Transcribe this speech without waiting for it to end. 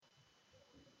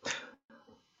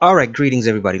All right, greetings,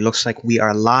 everybody. Looks like we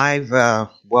are live.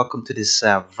 Welcome to this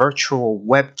virtual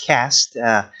webcast.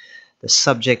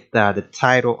 The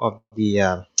title of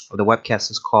the webcast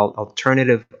is called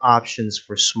 "Alternative Options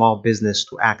for Small Business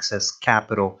to Access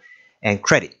Capital and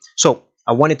Credit." So,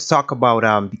 I wanted to talk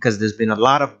about because there's been a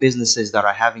lot of businesses that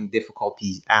are having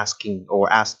difficulties asking or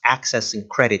accessing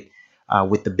credit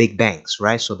with the big banks,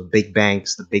 right? So the big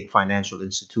banks, the big financial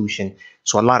institution.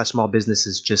 So a lot of small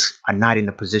businesses just are not in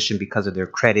a position because of their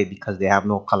credit, because they have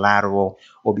no collateral,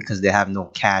 or because they have no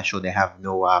cash, or they have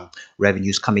no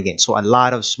revenues coming in. So a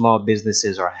lot of small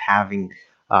businesses are having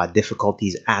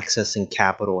difficulties accessing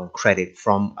capital and credit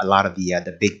from a lot of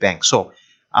the big banks. So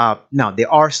now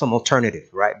there are some alternatives,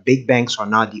 right? Big banks are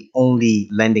not the only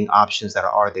lending options that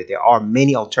are there. There are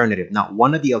many alternatives. Now,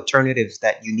 one of the alternatives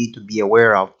that you need to be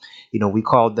aware of, we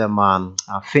call them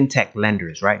fintech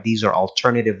lenders, right? These are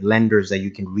alternative lenders that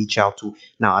you can reach out to.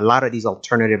 Now, a lot of these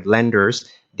alternative lenders,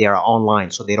 they are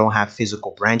online, so they don't have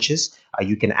physical branches.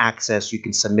 You can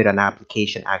submit an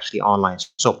application actually online.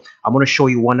 So I'm going to show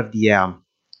you one of the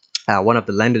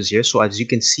lenders here. So as you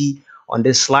can see on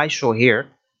this slideshow here,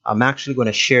 I'm actually going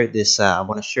to share this. I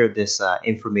want to share this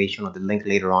information on the link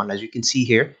later on. As you can see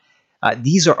here,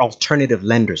 these are alternative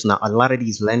lenders. Now, a lot of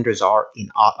these lenders are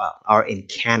in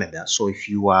Canada. So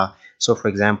so for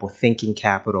example, Thinking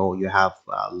Capital, you have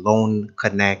Loan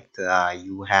Connect,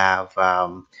 you have.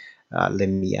 Let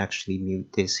me actually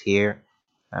mute this here.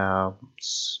 Uh,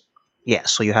 yeah,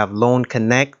 so you have Loan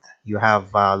Connect, you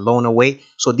have Loan Away.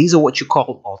 So these are what you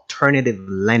call alternative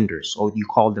lenders, or you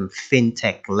call them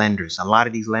fintech lenders. A lot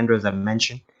of these lenders I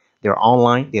mentioned, they're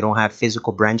online. They don't have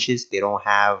physical branches. They don't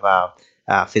have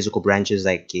physical branches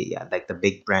like the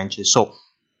big branches. So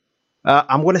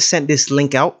I'm going to send this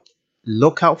link out.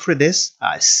 Look out for this.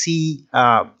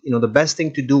 The best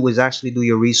thing to do is actually do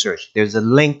your research. There's a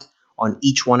link on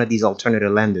each one of these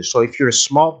alternative lenders. So if you're a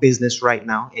small business right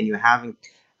now and you're having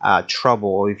trouble,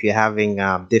 or if you're having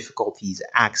difficulties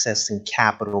accessing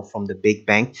capital from the big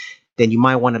bank, then you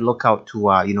might want to look out to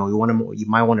you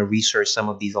might want to research some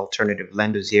of these alternative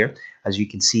lenders here. As you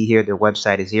can see here, their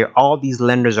website is here. All these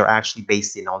lenders are actually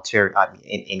based in Ontario,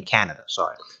 in Canada.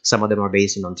 Sorry, some of them are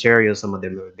based in Ontario, some of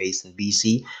them are based in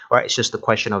BC. All right, it's just a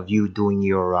question of you doing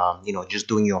your just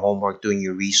doing your homework, doing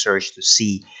your research to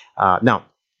see. Now,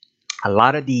 a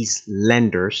lot of these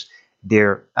lenders,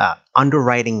 their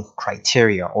underwriting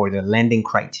criteria or their lending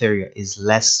criteria is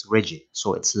less rigid.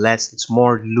 So it's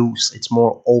more loose, it's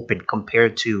more open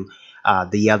compared to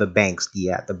the other banks,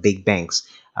 the big banks.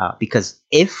 Because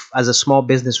if, as a small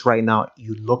business right now,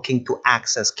 you're looking to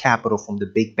access capital from the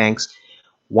big banks,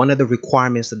 one of the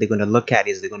requirements that they're going to look at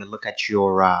is they're going to look at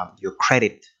your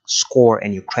credit score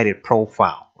and your credit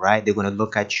profile, right? They're going to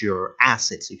look at your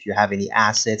assets, if you have any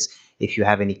assets, if you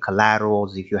have any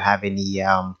collaterals, if you have any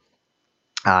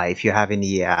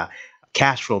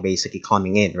cash flow basically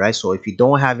coming in, right? So if you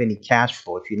don't have any cash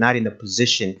flow, if you're not in a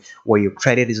position where your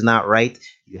credit is not right,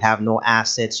 you have no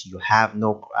assets, your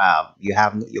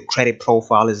credit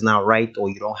profile is not right, or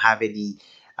you don't have any,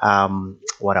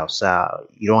 what else?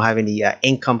 You don't have any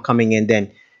income coming in, then,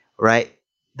 right?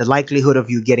 The likelihood of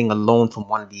you getting a loan from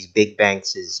one of these big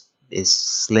banks is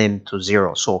slim to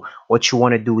zero. So what you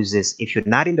want to do is this: if you're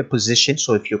not in the position,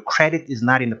 so if your credit is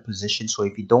not in the position, so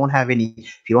if you don't have a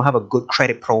good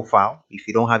credit profile, if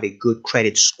you don't have a good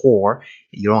credit score,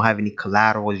 you don't have any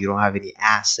collaterals, you don't have any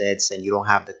assets, and you don't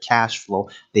have the cash flow,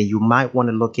 then you might want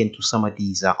to look into some of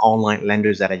these online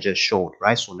lenders that I just showed,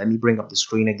 right? So let me bring up the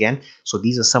screen again. So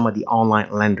these are some of the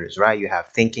online lenders, right? You have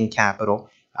Thinking Capital.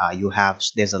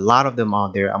 There's a lot of them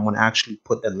out there. I'm going to actually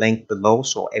put the link below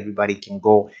so everybody can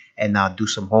go and do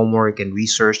some homework and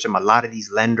research them. A lot of these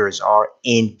lenders are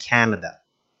in Canada,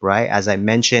 right? As I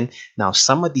mentioned, now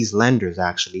some of these lenders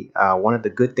actually, one of the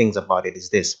good things about it is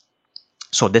this.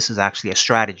 So this is actually a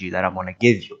strategy that I want to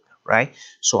give you, right?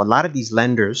 So a lot of these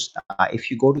lenders,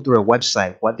 if you go to their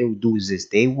website, what they will do is this: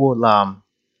 they will,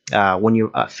 when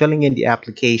you're filling in the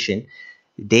application,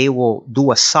 they will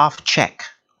do a soft check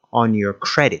on your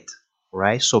credit,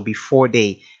 right? So before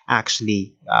they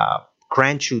actually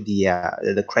grant you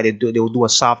the credit, they will do a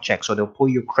soft check. So they'll pull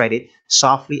your credit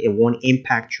softly. It won't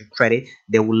impact your credit.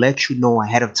 They will let you know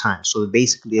ahead of time. So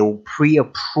basically, they will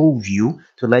pre-approve you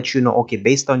to let you know, okay,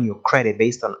 based on your credit,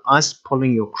 based on us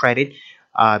pulling your credit,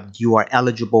 you are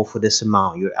eligible for this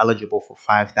amount. You're eligible for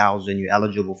 5,000. You're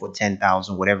eligible for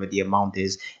 10,000, whatever the amount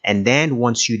is. And then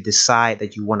once you decide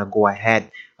that you want to go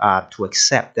ahead to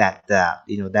accept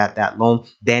that loan,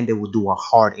 then they will do a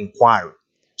hard inquiry.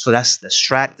 So that's the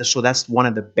strat. So that's one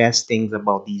of the best things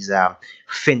about these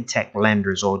fintech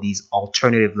lenders, or these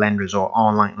alternative lenders, or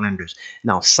online lenders.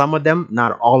 Now, some of them,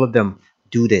 not all of them,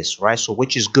 do this, right? So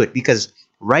which is good because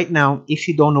right now, if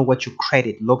you don't know what your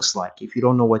credit looks like, if you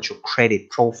don't know what your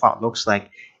credit profile looks like,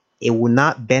 it will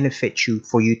not benefit you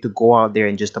for you to go out there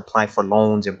and just apply for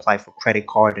loans, apply for credit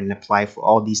card, and apply for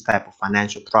all these type of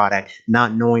financial product,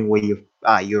 not knowing where your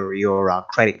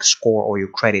credit score or your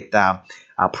credit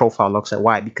profile looks like.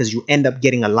 Why? Because you end up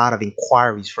getting a lot of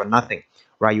inquiries for nothing,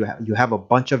 right? You have a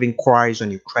bunch of inquiries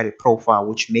on your credit profile,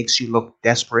 which makes you look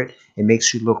desperate. It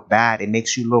makes you look bad. It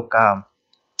makes you look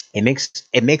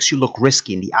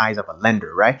risky in the eyes of a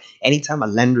lender, right? Anytime a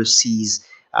lender sees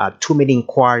too many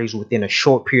inquiries within a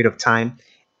short period of time,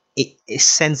 it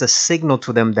sends a signal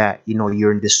to them that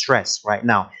you're in distress right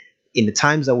now. In the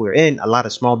times that we're in, a lot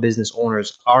of small business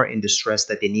owners are in distress,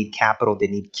 that they need capital, they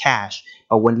need cash.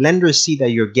 But when lenders see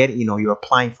that you're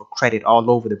applying for credit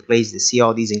all over the place, they see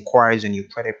all these inquiries on your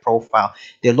credit profile,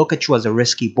 they look at you as a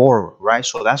risky borrower, right?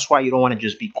 So that's why you don't want to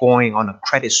just be going on a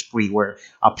credit spree where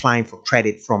applying for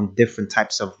credit from different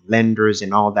types of lenders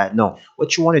and all that. No,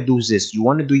 what you want to do is this: you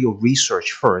want to do your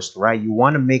research first, right? You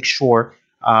want to make sure,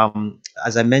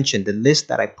 as I mentioned, the list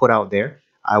that I put out there,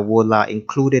 I will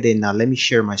include it in. Let me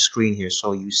share my screen here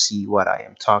so you see what I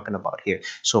am talking about here.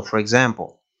 So, for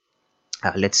example,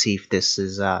 let's see if this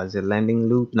is a lending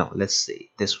loop. No, let's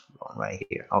see this one right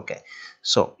here. Okay,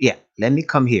 so yeah, let me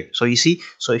come here. So you see,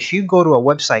 so if you go to a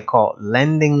website called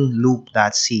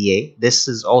lendingloop.ca, this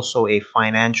is also a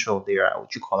financial, there,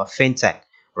 what you call a fintech,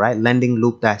 right?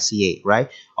 Lendingloop.ca, right?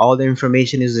 All the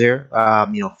information is there.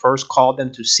 First call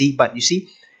them to see, but you see,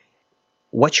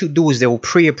 what you do is they will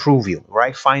pre-approve you,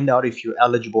 right? Find out if you're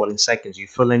eligible in seconds. You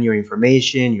fill in your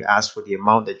information, you ask for the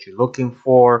amount that you're looking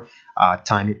for,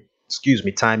 time in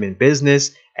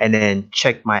business, and then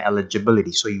check my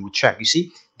eligibility. So you will check. You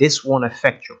see, this won't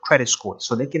affect your credit score.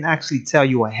 So they can actually tell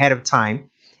you ahead of time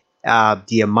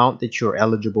the amount that you're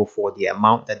eligible for, the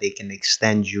amount that they can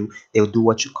extend you. They'll do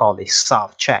what you call a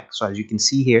soft check. So as you can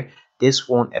see here, this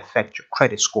won't affect your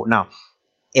credit score. Now,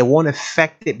 it won't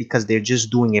affect it because they're just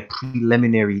doing a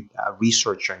preliminary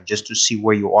research on just to see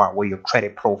where you are, where your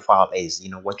credit profile is,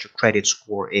 what your credit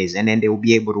score is, and then they will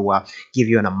be able to give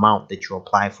you an amount that you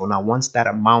apply for. Now, once that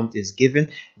amount is given,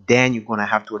 then you're going to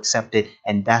have to accept it,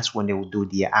 and that's when they will do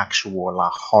the actual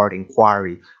hard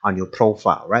inquiry on your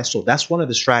profile, right? So that's one of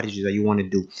the strategies that you want to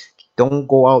do. Don't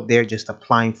go out there just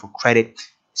applying for credit,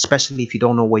 especially if you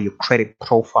don't know where your credit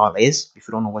profile is. If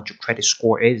you don't know what your credit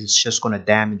score is, it's just going to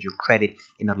damage your credit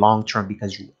in the long term,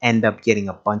 because you end up getting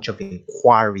a bunch of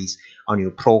inquiries on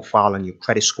your profile and your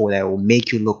credit score that will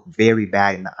make you look very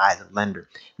bad in the eyes of lender.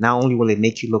 Not only will it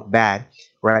make you look bad,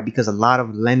 right, because a lot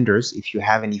of lenders, if you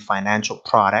have any financial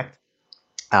product,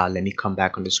 let me come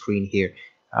back on the screen here.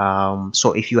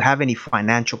 So if you have any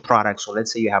financial products, so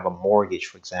let's say you have a mortgage,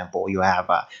 for example, or you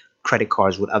have credit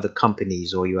cards with other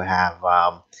companies, or you have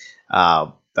a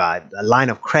line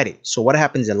of credit. So what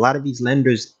happens, a lot of these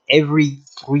lenders, every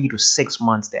 3 to 6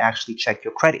 months, they actually check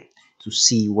your credit to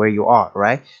see where you are,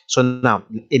 right? So now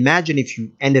imagine if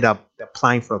you ended up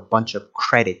applying for a bunch of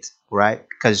credit, right?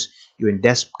 Because you're in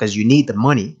debt, because you need the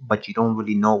money, but you don't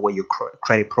really know what your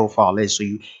credit profile is. So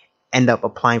you end up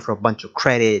applying for a bunch of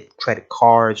credit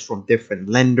cards from different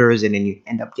lenders, and then you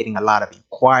end up getting a lot of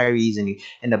inquiries, and you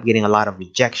end up getting a lot of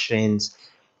rejections.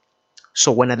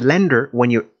 So when a lender,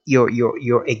 when your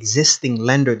existing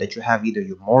lender that you have either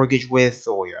your mortgage with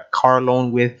or your car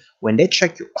loan with, when they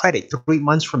check your credit 3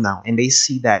 months from now and they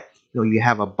see that you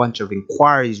have a bunch of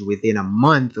inquiries within a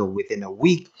month or within a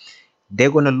week,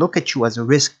 they're going to look at you as a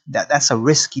risk. That's a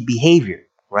risky behavior,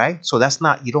 right? So that's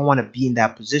not, you don't want to be in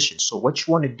that position. So what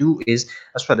you want to do is,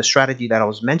 that's why the strategy that I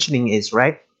was mentioning is,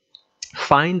 right,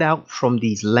 find out from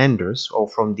these lenders or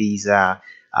from these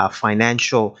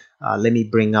financial, let me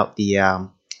bring up the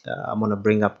I'm going to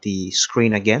bring up the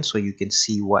screen again so you can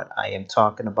see what I am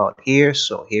talking about here.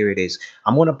 So here it is.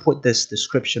 I'm going to put this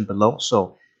description below.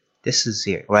 So this is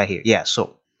here, right here. Yeah,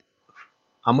 so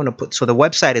I'm going to put, so the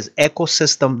website is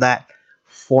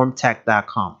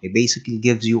ecosystem.formtech.com. It basically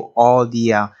gives you all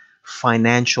the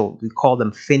financial, we call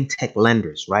them fintech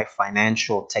lenders, right?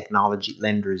 Financial technology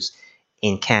lenders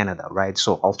in Canada, right?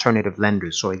 So alternative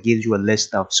lenders. So it gives you a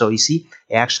list of, so you see,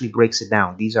 it actually breaks it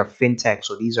down. These are fintech.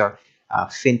 So these are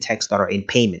fintechs that are in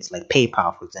payments, like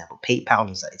PayPal, for example.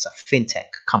 PayPal is it's a fintech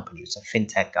company. It's a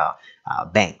fintech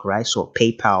bank, right? So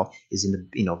PayPal is in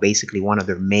the, basically one of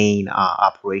their main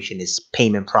operation is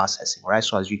payment processing, right?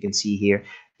 So as you can see here,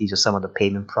 these are some of the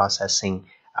payment processing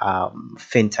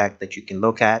fintech that you can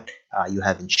look at. You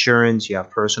have insurance, you have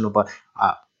personal, but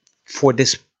for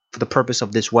this for the purpose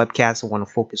of this webcast, I want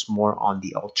to focus more on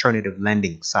the alternative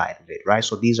lending side of it, right?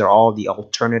 So these are all the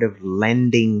alternative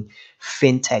lending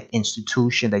fintech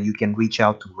institution that you can reach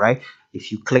out to, right? If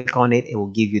you click on it, it will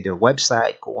give you their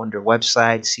website. Go on their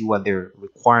website, see what their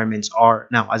requirements are.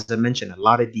 Now, as I mentioned, a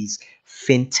lot of these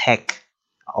fintech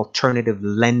alternative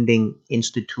lending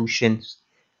institutions,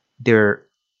 their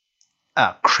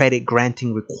credit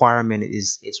granting requirement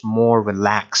is more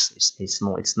relaxed.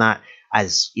 It's not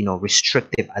as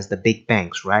restrictive as the big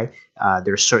banks, right?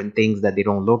 There are certain things that they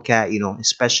don't look at,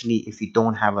 especially if you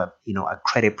don't have a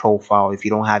credit profile, if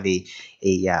you don't have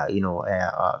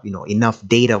enough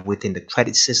data within the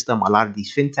credit system. A lot of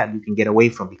these fintech you can get away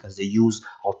from because they use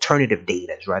alternative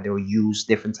data, right? They'll use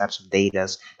different types of data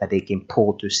that they can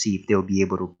pull to see if they'll be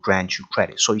able to grant you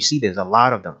credit. So you see, there's a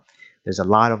lot of them. There's a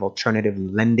lot of alternative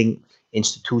lending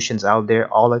institutions out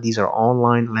there. All of these are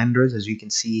online lenders, as you can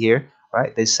see here,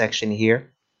 right? This section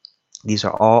here, these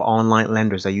are all online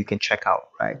lenders that you can check out,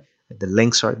 right? The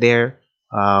links are there.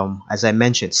 As I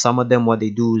mentioned, some of them, what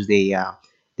they do is they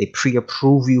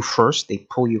pre-approve you first. They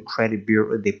pull your credit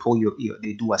bureau. They pull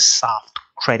they do a soft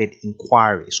credit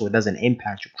inquiry, so it doesn't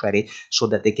impact your credit, so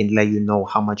that they can let you know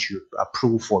how much you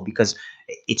approve for. Because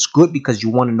it's good, because you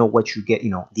want to know what you get,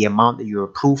 the amount that you're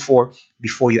approved for,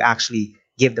 before you actually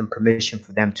give them permission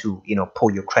for them to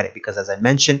pull your credit. Because as I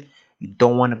mentioned, you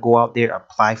don't want to go out there,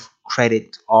 apply for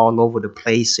credit all over the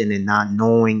place, and then not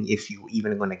knowing if you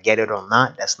even going to get it or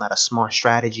not. That's not a smart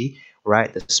strategy,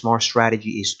 right? The smart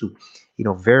strategy is to,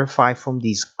 verify from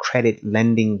these credit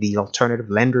lending, the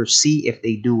alternative lenders, see if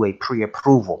they do a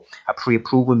pre-approval. A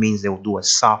pre-approval means they will do a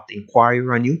soft inquiry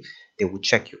on you. They will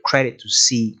check your credit to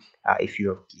see if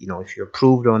you're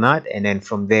approved or not, and then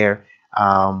from there,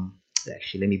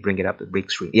 actually, let me bring it up the big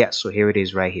screen. Yeah, so here it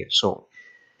is right here. So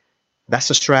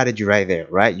that's a strategy right there,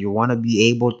 right? You want to be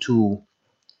able to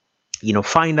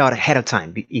find out ahead of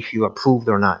time if you're approved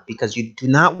or not, because you do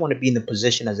not want to be in the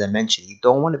position, as I mentioned, you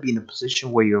don't want to be in a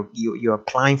position where you're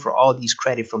applying for all these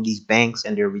credit from these banks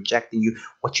and they're rejecting you.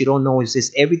 What you don't know is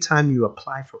this: every time you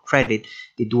apply for credit,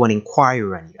 they do an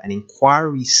inquiry on you. An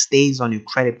inquiry stays on your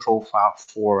credit profile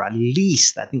for at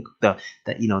least, I think the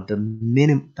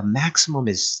maximum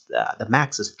is the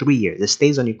max is 3 years. It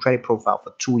stays on your credit profile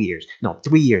for 2 years, no,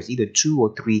 3 years, either 2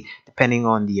 or 3, depending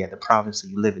on the province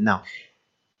that you live in. Now,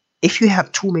 if you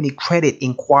have too many credit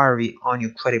inquiry on your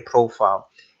credit profile,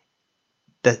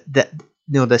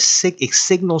 it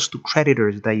signals to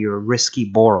creditors that you're a risky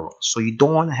borrower. So you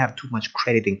don't want to have too much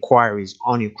credit inquiries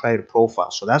on your credit profile.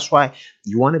 So that's why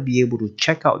you want to be able to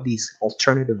check out these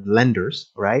alternative lenders,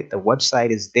 right? The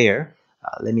website is there.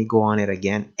 Let me go on it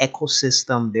again.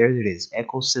 Ecosystem, there it is,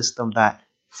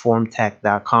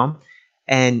 ecosystem.formtech.com.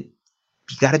 And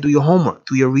you got to do your homework,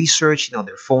 do your research.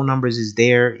 Their phone numbers is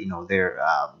there. Their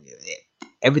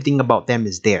everything about them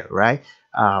is there, right?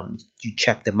 You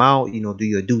check them out. Do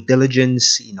your due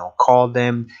diligence. Call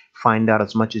them, find out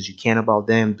as much as you can about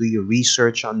them. Do your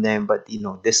research on them. But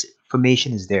this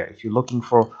information is there. If you're looking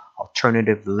for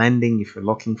alternative lending, if you're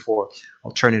looking for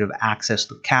alternative access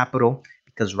to capital,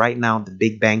 because right now the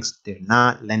big banks, they're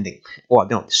not lending. Oh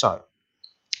no, sorry,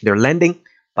 they're lending,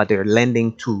 but they're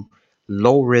lending to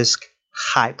low risk,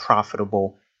 high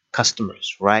profitable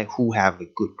customers, right? Who have a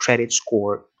good credit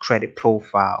score, credit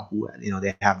profile, who,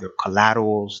 they have their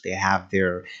collaterals, they have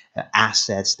their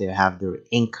assets, they have their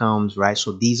incomes, right?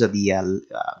 So these are the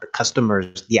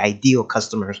customers, the ideal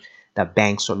customers that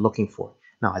banks are looking for.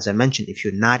 Now, as I mentioned, if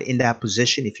you're not in that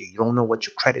position, if you don't know what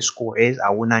your credit score is, I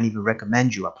would not even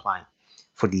recommend you applying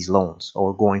for these loans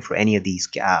or going for any of these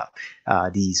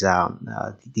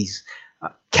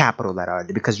capital that are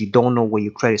there, because you don't know what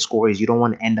your credit score is. You don't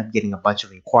want to end up getting a bunch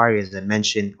of inquiries, as I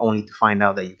mentioned, only to find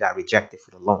out that you got rejected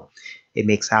for the loan. It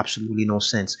makes absolutely no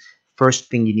sense. First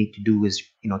thing you need to do is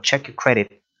check your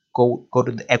credit. Go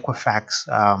to the Equifax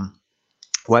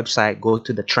website, go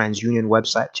to the TransUnion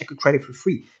website, check your credit for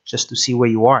free, just to see where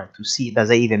you are, to see does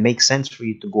it even make sense for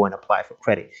you to go and apply for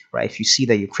credit, right? If you see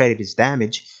that your credit is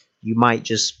damaged, you might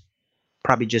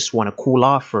probably just want to cool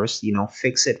off first,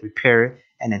 fix it, repair it,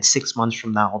 and then 6 months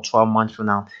from now or 12 months from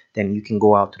now, then you can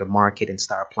go out to the market and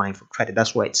start applying for credit.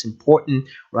 That's why it's important,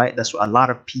 right? That's why a lot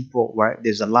of people, right?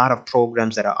 There's a lot of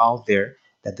programs that are out there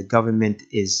that the government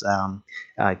is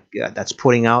that's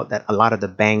putting out, that a lot of the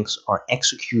banks are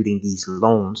executing these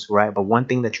loans, right? But one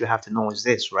thing that you have to know is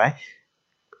this, right?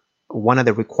 One of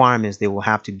the requirements they will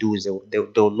have to do is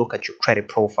they'll look at your credit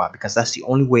profile, because that's the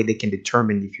only way they can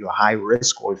determine if you're high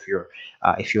risk or if you're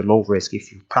low risk,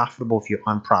 if you're profitable, if you're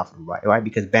unprofitable, right?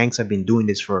 Because banks have been doing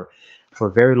this for a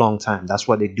very long time. That's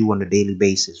what they do on a daily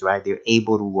basis, right? They're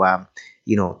able to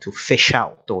to fish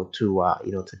out, or to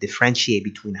to differentiate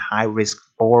between high risk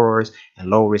borrowers and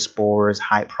low risk borrowers,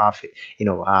 high profit,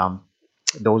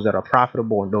 those that are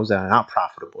profitable and those that are not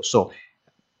profitable. So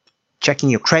checking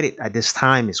your credit at this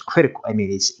time is critical. I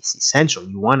mean, it's essential.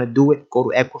 You want to do it, go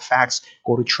to Equifax,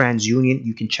 go to TransUnion.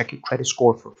 You can check your credit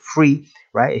score for free,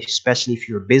 right? Especially if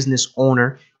you're a business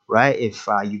owner, right? If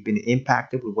you've been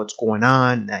impacted with what's going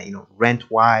on,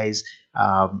 rent wise,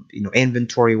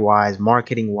 inventory wise,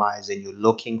 marketing wise, and you're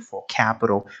looking for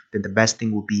capital, then the best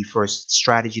thing would be, first,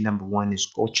 strategy number one is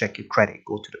go check your credit.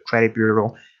 Go to the credit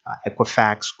bureau,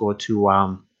 Equifax, go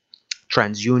to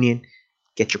TransUnion,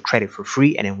 get your credit for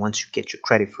free. And then once you get your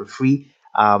credit for free,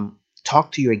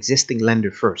 talk to your existing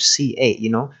lender first. See,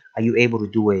 hey, are you able to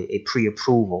do a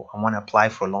pre-approval? I want to apply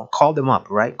for a loan. Call them up,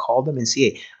 right? Call them and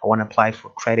see, hey, I want to apply for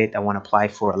credit. I want to apply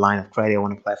for a line of credit. I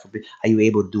want to apply for. Are you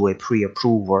able to do a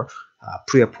pre-approval?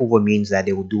 Pre-approval means that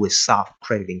they will do a soft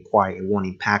credit inquiry. It won't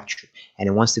impact you. And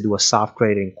then once they do a soft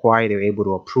credit inquiry, they're able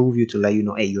to approve you, to let you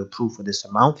know, hey, you're approved for this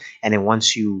amount. And then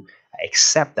once you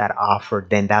accept that offer,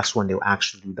 then that's when they'll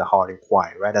actually do the hard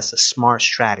inquiry, right? That's a smart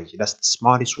strategy. That's the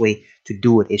smartest way to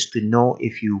do it, is to know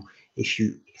if you're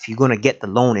gonna get the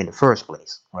loan in the first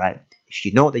place, right? If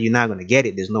you know that you're not gonna get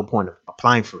it, there's no point of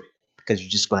applying for it, because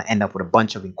you're just gonna end up with a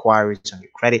bunch of inquiries on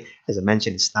your credit. As I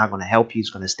mentioned, it's not gonna help you.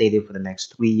 It's gonna stay there for the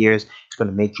next 3 years. It's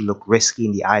gonna make you look risky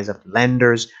in the eyes of the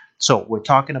lenders. So we're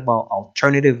talking about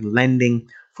alternative lending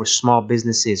for small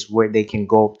businesses, where they can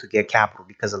go to get capital,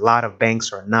 because a lot of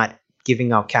banks are not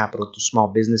giving out capital to small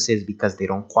businesses because they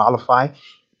don't qualify,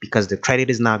 because the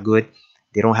credit is not good.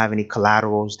 They don't have any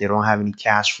collaterals. They don't have any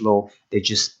cash flow.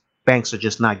 Banks are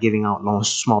just not giving out loans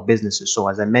to small businesses. So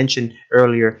as I mentioned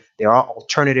earlier, there are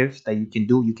alternatives that you can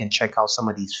do. You can check out some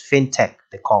of these fintech.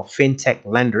 They call fintech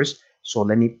lenders. So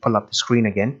let me pull up the screen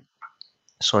again.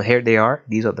 So here they are.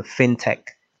 These are the fintech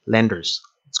lenders.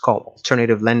 It's called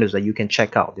alternative lenders that you can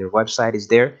check out. Their website is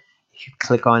there. If you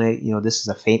click on it, this is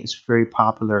a famous, very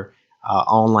popular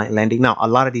online lending. Now, a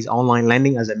lot of these online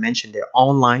lending, as I mentioned, they're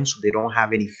online, so they don't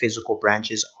have any physical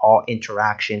branches or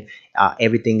interaction.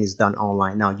 Everything is done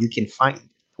online. Now, you can find,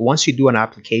 once you do an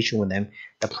application with them,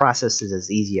 the process is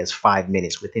as easy as 5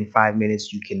 minutes. Within 5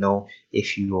 minutes, you can know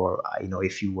if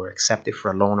if you were accepted for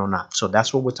a loan or not. So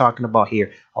that's what we're talking about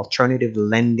here: alternative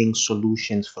lending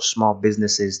solutions for small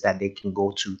businesses that they can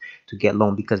go to get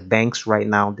loan. Because banks right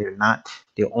now, they're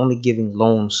only giving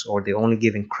loans, or they're only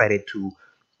giving credit to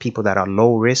people that are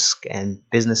low risk, and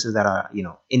businesses that are,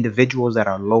 individuals that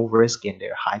are low risk and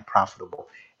they're high profitable.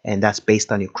 And that's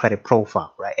based on your credit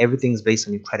profile, right? Everything's based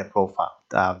on your credit profile.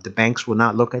 The banks will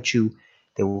not look at you.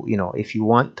 They will, if you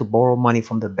want to borrow money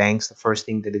from the banks, the first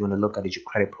thing that they're going to look at is your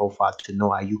credit profile, to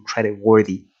know, are you credit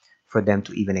worthy for them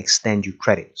to even extend you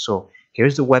credit. So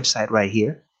here's the website right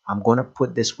here. I'm going to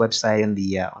put this website in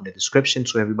the on the description,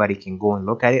 so everybody can go and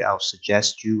look at it. I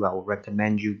will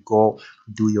recommend you go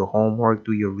do your homework,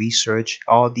 do your research.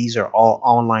 All these are all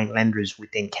online lenders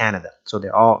within Canada. So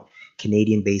they're all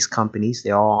Canadian based companies.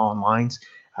 They're all online.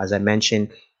 As I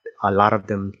mentioned, a lot of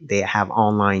them, they have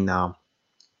online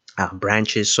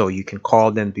branches, so you can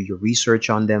call them, do your research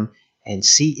on them, and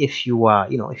see if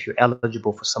if you're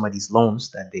eligible for some of these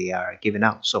loans that they are giving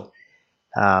out. So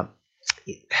uh,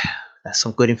 that's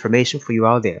some good information for you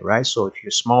out there, right? So if you're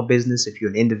a small business, if you're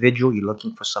an individual, you're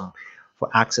looking for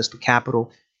access to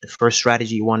capital, the first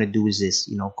strategy you want to do is this: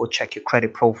 go check your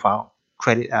credit profile,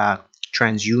 credit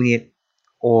TransUnion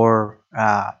or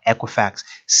Equifax.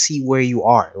 See where you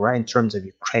are, right, in terms of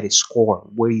your credit score,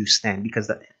 where you stand.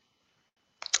 Because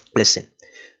listen,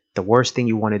 the worst thing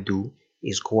you want to do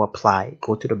is go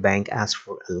to the bank, ask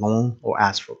for a loan or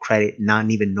ask for credit, not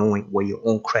even knowing where your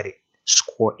own credit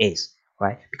score is,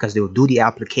 right? Because they will do the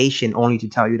application only to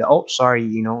tell you that, oh, sorry,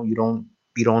 you don't, you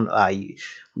don't,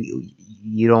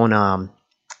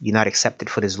 you're not accepted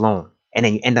for this loan. And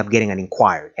then you end up getting an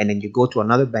inquiry. And then you go to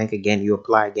another bank again, you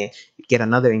apply again, you get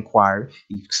another inquiry.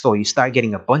 So you start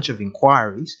getting a bunch of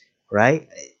inquiries, right?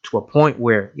 To a point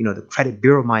where, the credit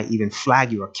bureau might even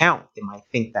flag your account. They might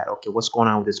think that, okay, what's going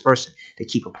on with this person? They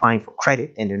keep applying for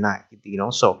credit and they're not,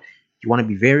 so you want to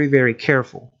be very, very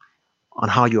careful on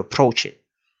how you approach it.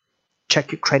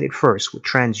 Check your credit first with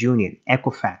TransUnion,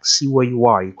 Equifax. See where you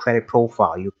are, your credit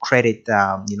profile, your credit,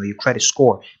 your credit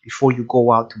score, before you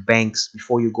go out to banks,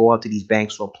 before you go out to these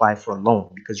banks to apply for a loan.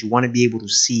 Because you want to be able to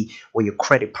see where your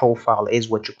credit profile is,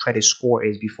 what your credit score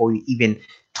is, before you even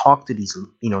talk to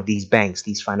these banks,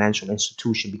 these financial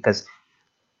institutions. Because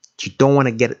you don't want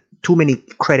to get too many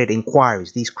credit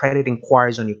inquiries. These credit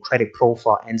inquiries on your credit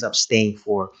profile ends up staying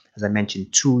for, as I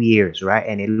mentioned, 2 years, right?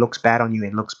 And it looks bad on you.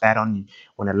 It looks bad on you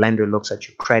when a lender looks at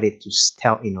your credit to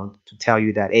tell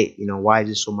you that, hey, why is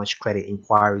there so much credit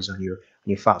inquiries on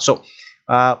your file?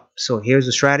 So here's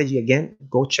the strategy again.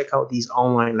 Go check out these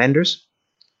online lenders,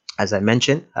 as I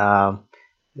mentioned.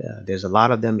 There's a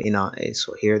lot of them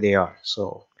so here they are.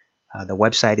 So the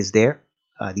website is there.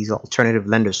 These are alternative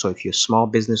lenders. So if you're a small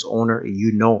business owner,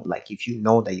 like if you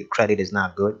know that your credit is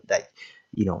not good, that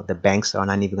the banks are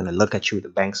not even going to look at you, the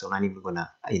banks are not even going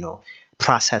to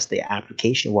process the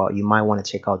application. Well, you might want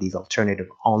to check out these alternative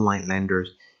online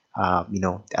lenders.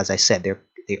 As I said,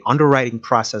 the underwriting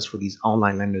process for these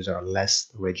online lenders are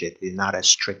less rigid. They're not as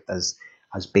strict as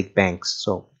big banks.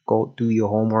 So go do your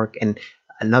homework. And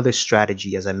another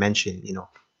strategy, as I mentioned,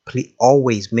 please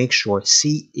always make sure,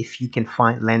 see if you can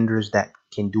find lenders that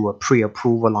can do a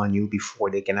pre-approval on you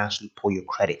before they can actually pull your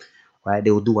credit, right?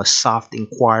 They will do a soft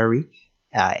inquiry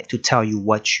to tell you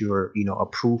what you're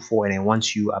approved for, and then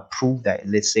once you approve that,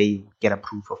 let's say you get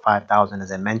approved for 5,000,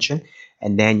 as I mentioned,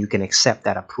 and then you can accept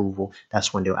that approval.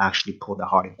 That's when they'll actually pull the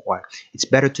hard inquiry. It's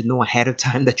better to know ahead of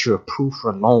time that you're approved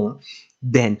for a loan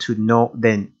than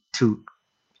to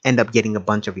end up getting a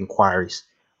bunch of inquiries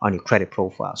on your credit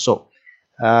profile. So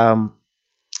um,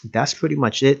 that's pretty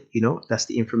much it. That's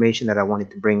the information that I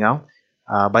wanted to bring out.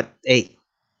 But hey,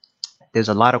 there's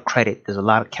a lot of credit, there's a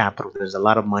lot of capital, there's a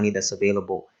lot of money that's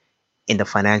available in the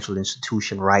financial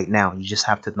institution right now. You just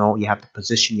have to know, you have to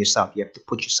position yourself, you have to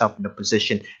put yourself in a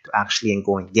position to actually and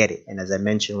go and get it. And as I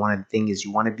mentioned, one of the things is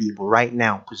you want to be able right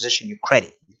now position your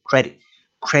credit.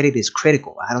 Credit is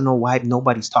critical. I don't know why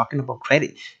nobody's talking about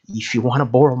credit. If you want to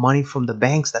borrow money from the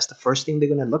banks, that's the first thing they're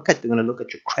going to look at. They're going to look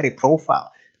at your credit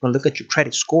profile. They're going to look at your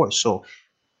credit score. So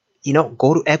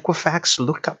go to Equifax,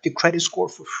 look up your credit score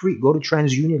for free. Go to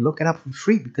TransUnion, look it up for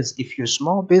free. Because if you're a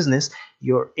small business,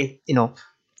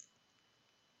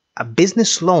 a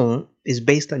business loan is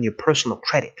based on your personal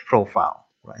credit profile,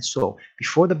 right? So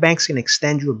before the banks can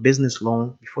extend you a business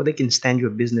loan, before they can extend you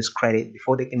a business credit,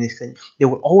 before they can extend, they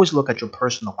will always look at your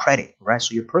personal credit, right?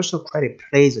 So your personal credit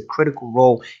plays a critical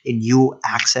role in you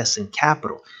accessing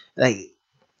capital. Like,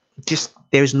 just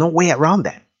there's no way around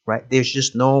that, right? There's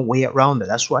just no way around that.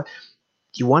 That's why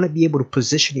you want to be able to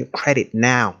position your credit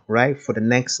now, right? For the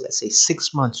next, let's say,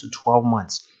 6 months to 12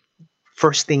 months.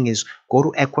 First thing is go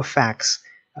to Equifax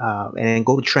and then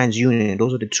go to TransUnion.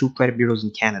 Those are the two credit bureaus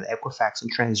in Canada, Equifax and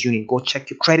TransUnion. Go check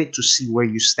your credit to see where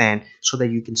you stand so that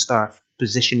you can start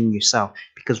positioning yourself.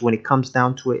 Because when it comes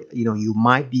down to it, you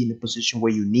might be in a position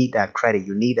where you need that credit,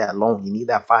 you need that loan, you need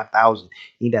that 5,000,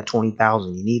 you need that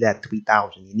 20,000, you need that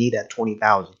 3,000, you need that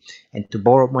 20,000. And to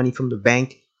borrow money from the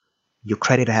bank, your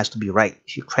credit has to be right.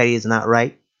 If your credit is not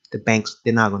right, the banks,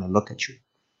 they're not going to look at you.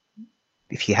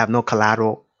 If you have no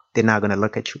collateral, they're not going to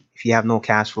look at you. If you have no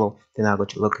cash flow, they're not going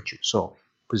to look at you. So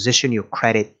position your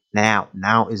credit now.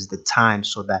 Now is the time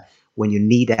so that when you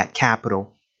need that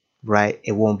capital, right,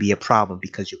 it won't be a problem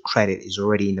because your credit is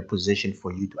already in the position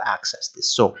for you to access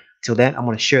this. So till then, I'm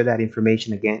going to share that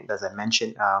information again. As I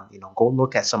mentioned, go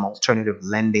look at some alternative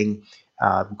lending.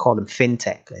 We call them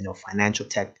fintech, financial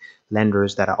tech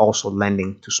lenders that are also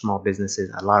lending to small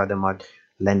businesses. A lot of them are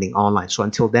lending online. So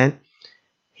until then,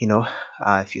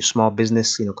 if you're a small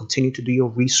business, continue to do your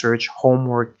research,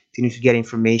 homework, continue to get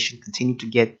information, continue to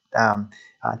get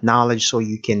knowledge so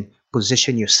you can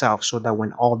position yourself so that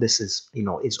when all this is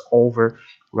over,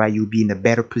 right, you'll be in a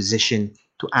better position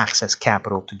to access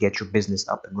capital to get your business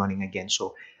up and running again.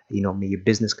 So, may your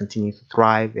business continue to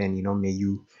thrive, and, may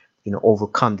you,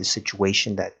 overcome the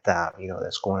situation that,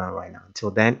 that's going on right now. Until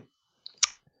then,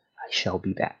 I shall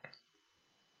be back.